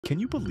Can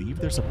you believe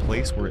there's a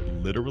place where it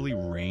literally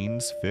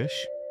rains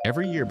fish?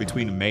 Every year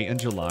between May and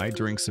July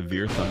during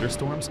severe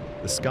thunderstorms,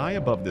 the sky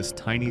above this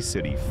tiny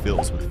city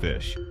fills with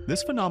fish.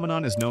 This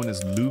phenomenon is known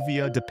as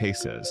Lluvia de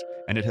Peces,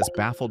 and it has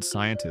baffled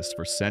scientists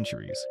for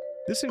centuries.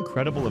 This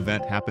incredible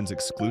event happens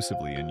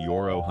exclusively in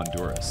Yoro,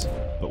 Honduras.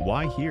 But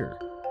why here?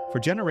 For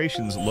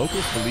generations,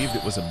 locals believed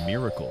it was a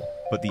miracle,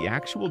 but the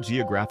actual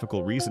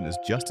geographical reason is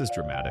just as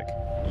dramatic.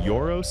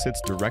 Yoro sits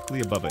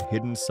directly above a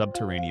hidden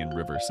subterranean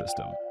river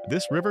system.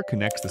 This river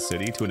connects the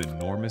city to an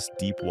enormous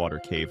deep-water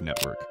cave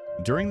network.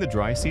 During the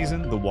dry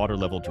season, the water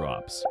level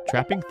drops,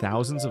 trapping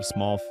thousands of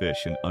small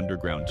fish in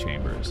underground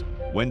chambers.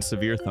 When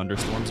severe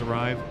thunderstorms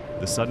arrive,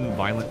 the sudden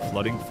violent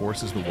flooding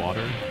forces the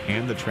water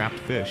and the trapped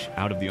fish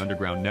out of the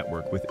underground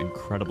network with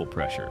incredible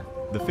pressure.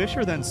 The fish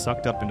are then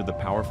sucked up into the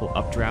powerful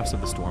updrafts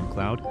of the storm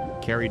cloud,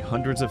 carried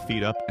hundreds of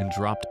feet up and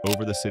dropped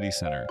over the city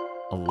center,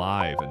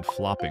 alive and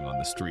flopping on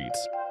the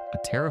streets. A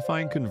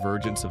terrifying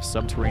convergence of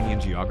subterranean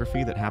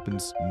geography that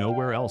happens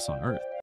nowhere else on Earth.